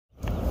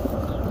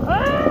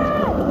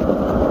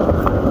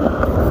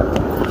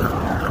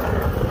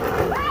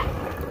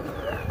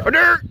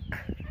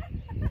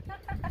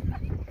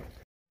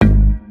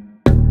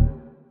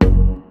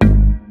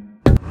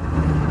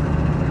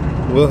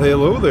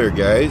hello there,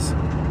 guys.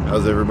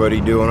 How's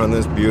everybody doing on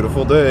this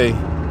beautiful day?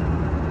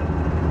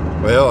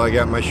 Well, I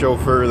got my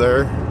chauffeur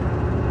there.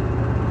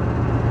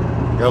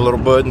 Got a little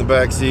bud in the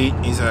back seat.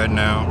 He's hiding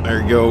out.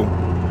 There you go.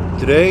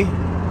 Today,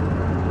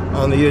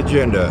 on the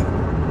agenda,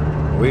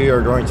 we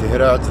are going to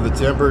head out to the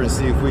timber and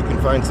see if we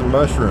can find some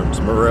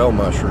mushrooms. Morel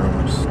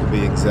mushrooms, to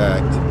be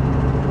exact.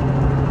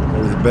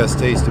 They're the best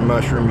tasting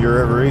mushroom you'll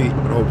ever eat,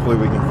 but hopefully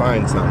we can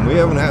find some. We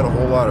haven't had a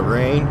whole lot of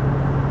rain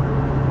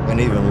and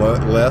even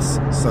less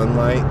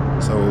sunlight,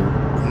 so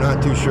I'm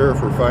not too sure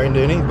if we'll find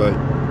any, but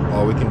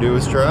all we can do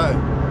is try.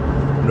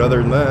 But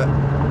other than that,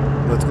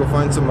 let's go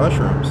find some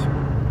mushrooms.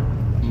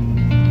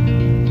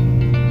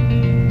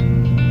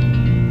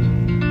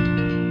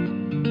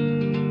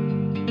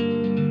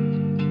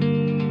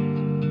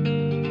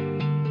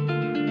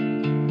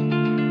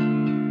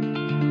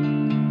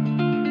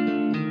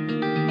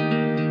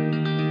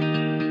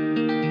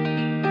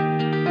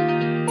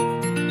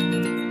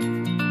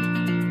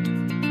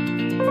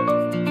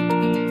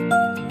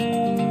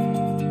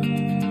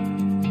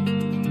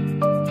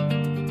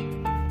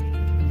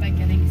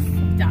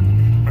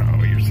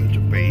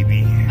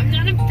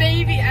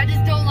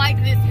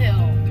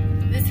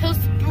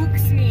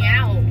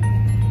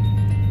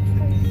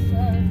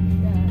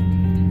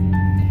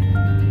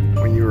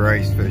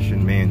 Ice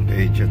fishing, me and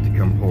Paige have to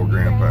come pull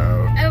Grandpa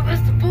out. It was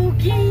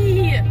spooky!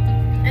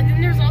 And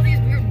then there's all these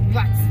weird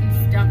ruts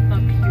and stuff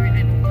up here, and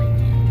I don't like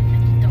it. I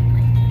just don't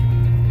like it.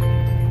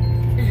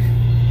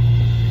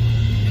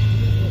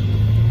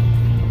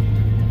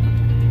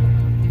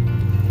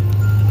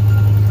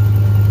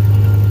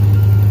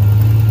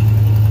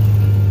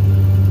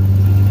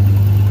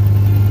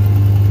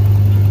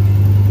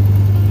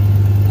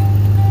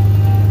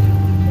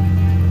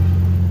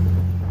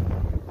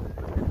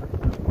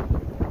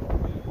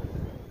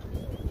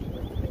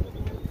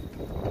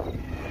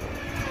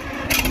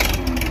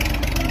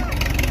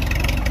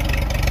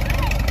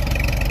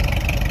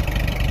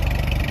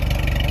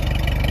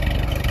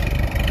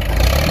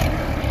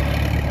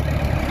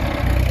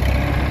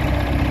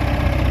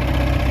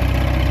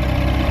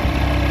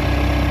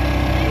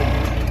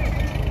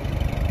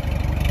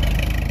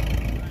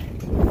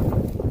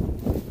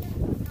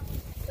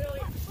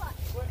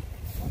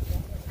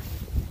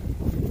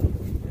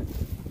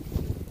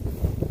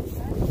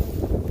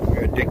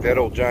 Dig that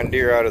old John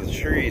Deere out of the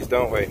trees,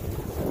 don't we?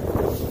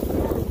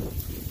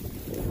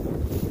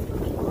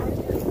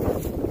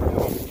 That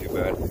won't be too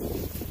bad.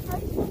 I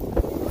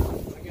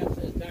got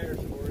the tires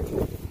for it.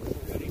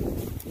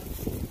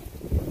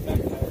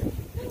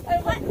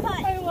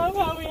 I love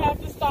how we have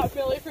to stop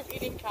Billy from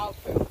eating cow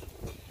food.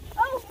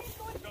 Oh, he's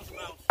going to go some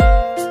else.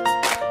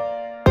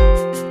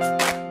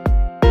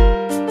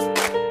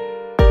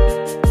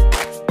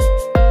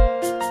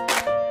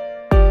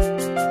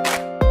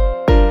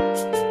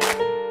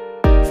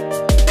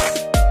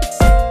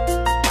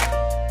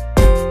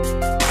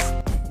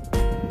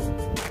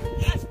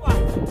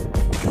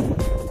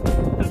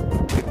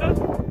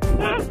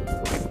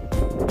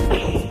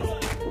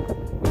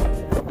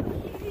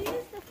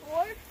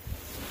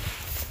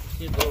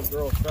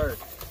 Girl start.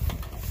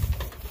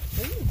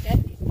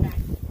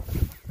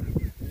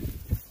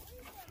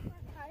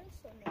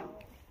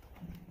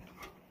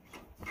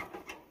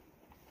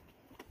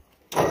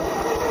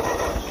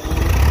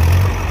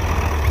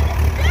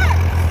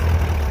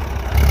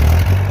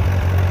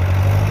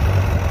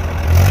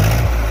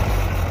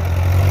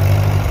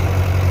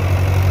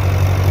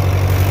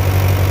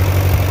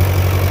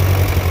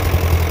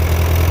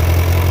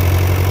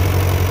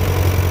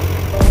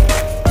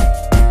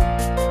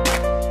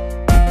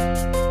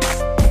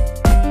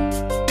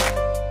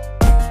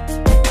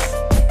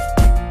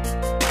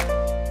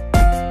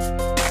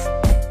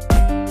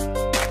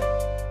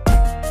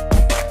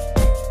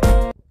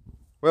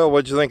 Well,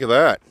 what'd you think of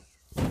that?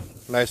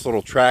 Nice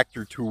little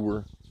tractor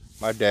tour.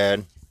 My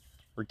dad,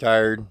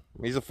 retired.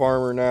 He's a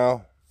farmer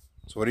now.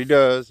 That's what he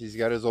does. He's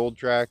got his old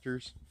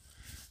tractors,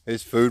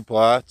 his food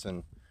plots,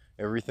 and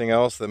everything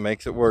else that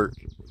makes it work.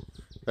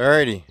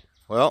 Alrighty,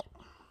 well,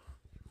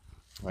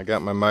 I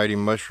got my mighty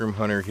mushroom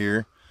hunter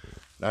here.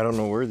 I don't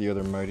know where the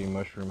other mighty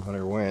mushroom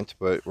hunter went,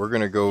 but we're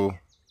gonna go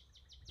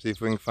see if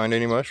we can find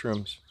any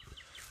mushrooms.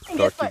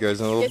 Talk to you guys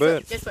in a little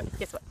bit. Guess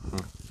what?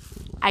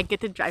 I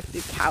get to drive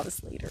through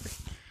cows later.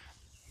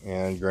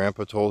 And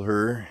Grandpa told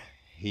her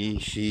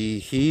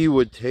he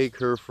would take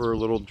her for a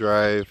little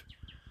drive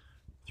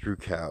through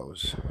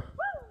cows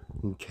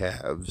and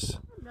calves.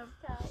 I love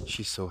cows.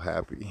 She's so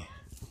happy.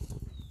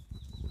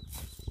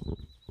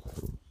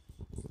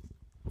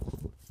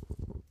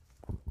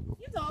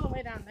 He's all the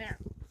way down there.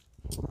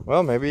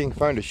 Well, maybe you can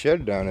find a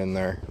shed down in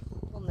there.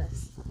 On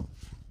this.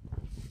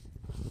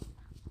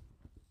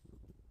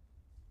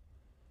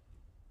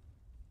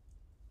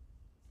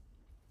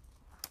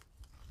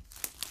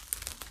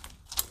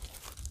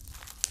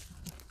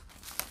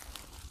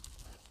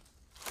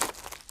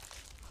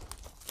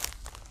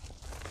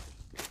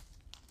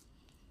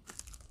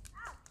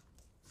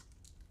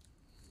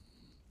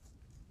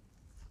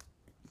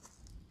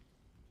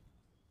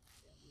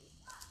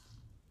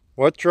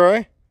 What,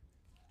 Troy?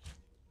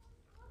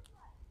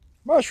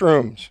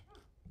 Mushrooms.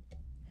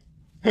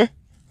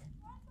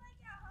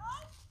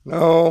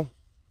 No.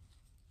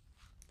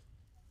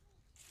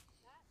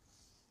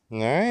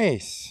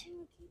 Nice.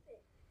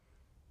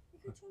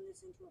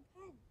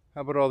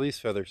 How about all these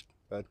feathers,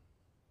 bud?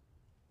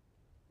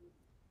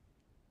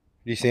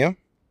 Do you see them?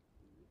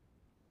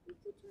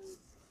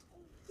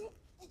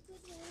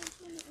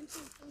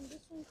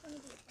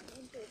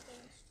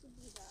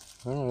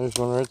 Oh, there's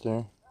one right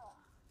there.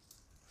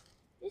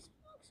 This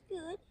looks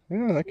good.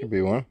 Yeah, that could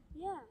be one.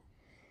 Yeah.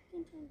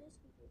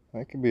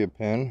 That could be a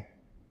pen.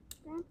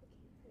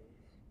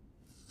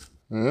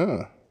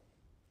 Yeah.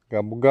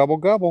 Gobble, gobble,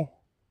 gobble.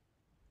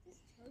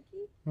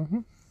 Mm-hmm.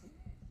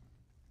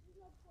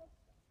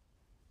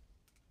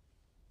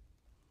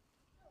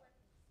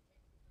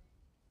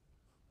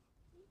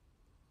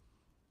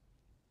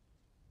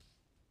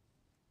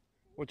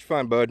 What'd you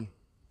find, bud?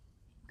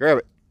 Grab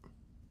it.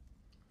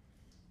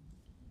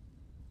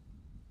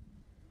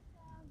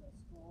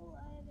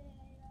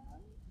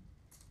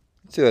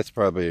 I'd say that's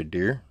probably a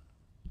deer.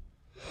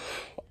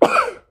 Your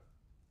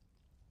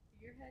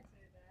heads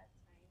are that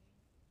tiny.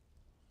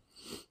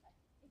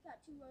 It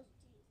got 2 rows of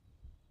teeth.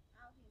 I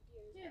don't think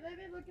deer. Dude, let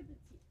me look at the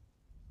teeth.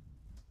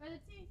 By the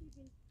teeth, you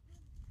can.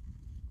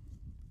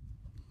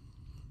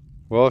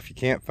 Well, if you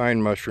can't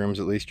find mushrooms,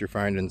 at least you're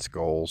finding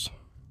skulls.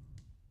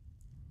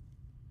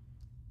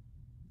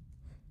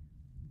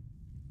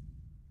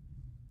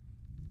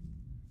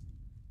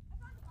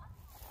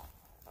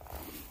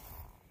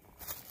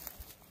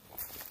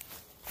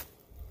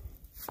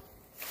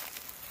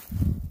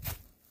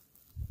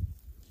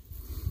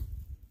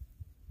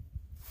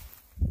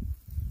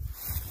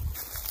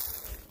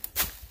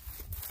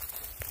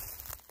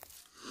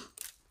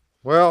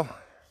 Well,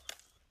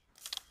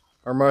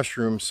 our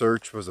mushroom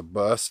search was a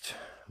bust,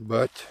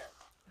 but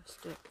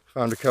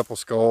found a couple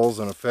skulls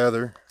and a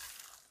feather.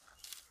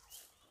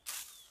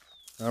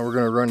 Now we're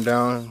going to run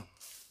down and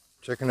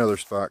check another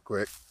spot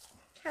quick.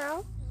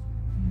 Cow?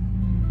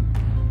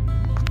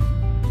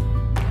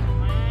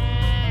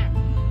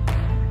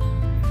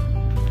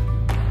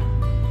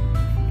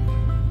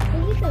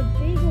 Look at the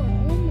big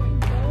one. Oh my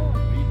god.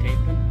 Are you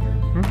taping?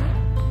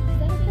 Is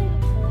that a big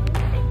one?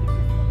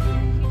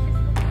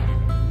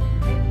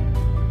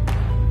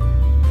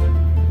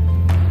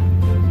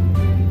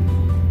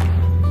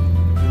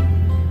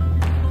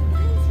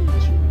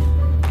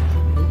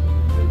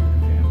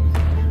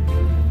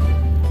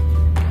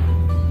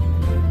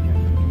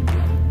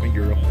 Hey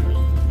girl.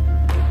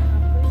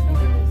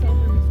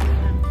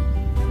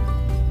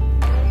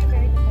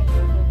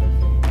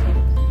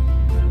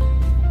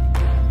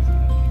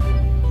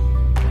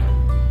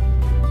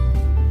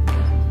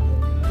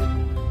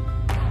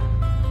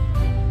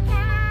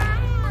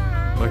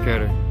 Look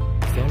at her.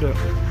 Stand up.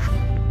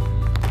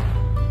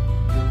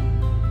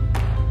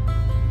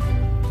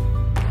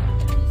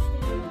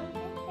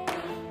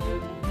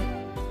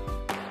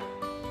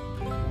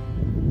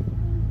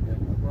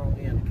 We're on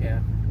the end,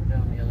 calf. Go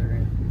down the other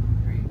end.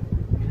 There you go.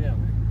 Get down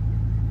there.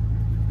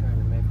 Just trying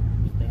to make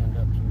them stand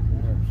up so the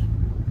nerves.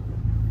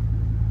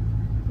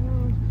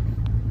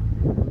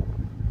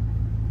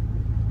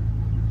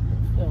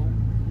 Still.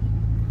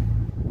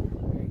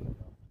 There you go.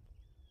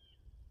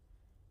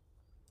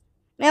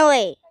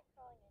 Millie.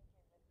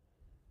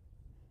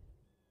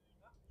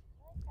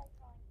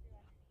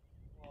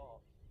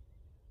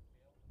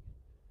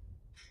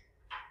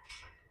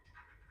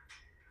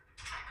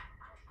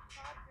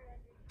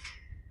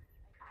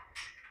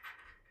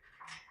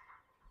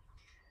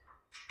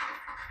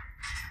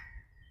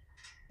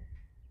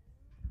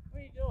 What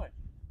are you doing?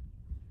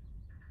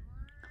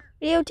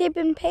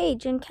 Videotaping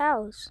Paige and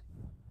cows.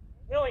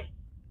 Millie!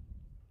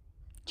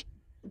 Get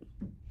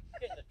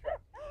in the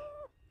truck.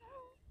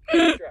 Get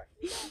in the truck.